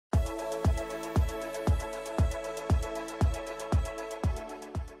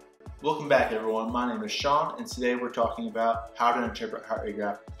Welcome back everyone, my name is Sean and today we're talking about how to interpret heart rate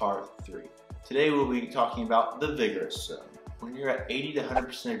graph part 3. Today we'll be talking about the vigorous zone. When you're at 80 to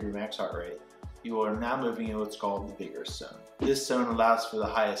 100% of your max heart rate, you are now moving in what's called the vigorous zone. This zone allows for the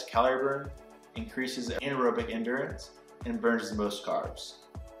highest calorie burn, increases anaerobic endurance, and burns the most carbs.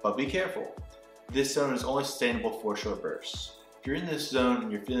 But be careful, this zone is only sustainable for short bursts. If you're in this zone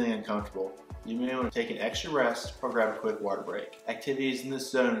and you're feeling uncomfortable, you may want to take an extra rest or grab a quick water break. Activities in this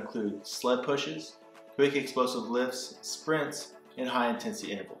zone include sled pushes, quick explosive lifts, sprints, and high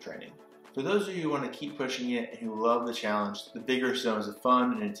intensity interval training. For those of you who want to keep pushing it and who love the challenge, the vigorous zone is a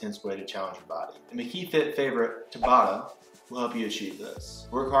fun and intense way to challenge your body. The McKeeFIT favorite, Tabata, will help you achieve this.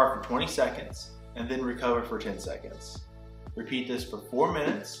 Work hard for 20 seconds and then recover for 10 seconds. Repeat this for 4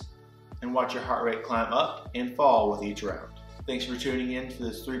 minutes and watch your heart rate climb up and fall with each round. Thanks for tuning in to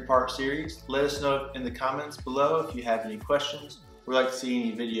this 3-part series. Let us know in the comments below if you have any questions or would like to see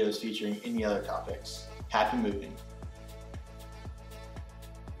any videos featuring any other topics. Happy moving!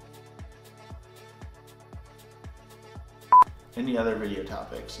 Any other video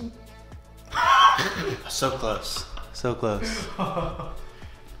topics? So close. So close.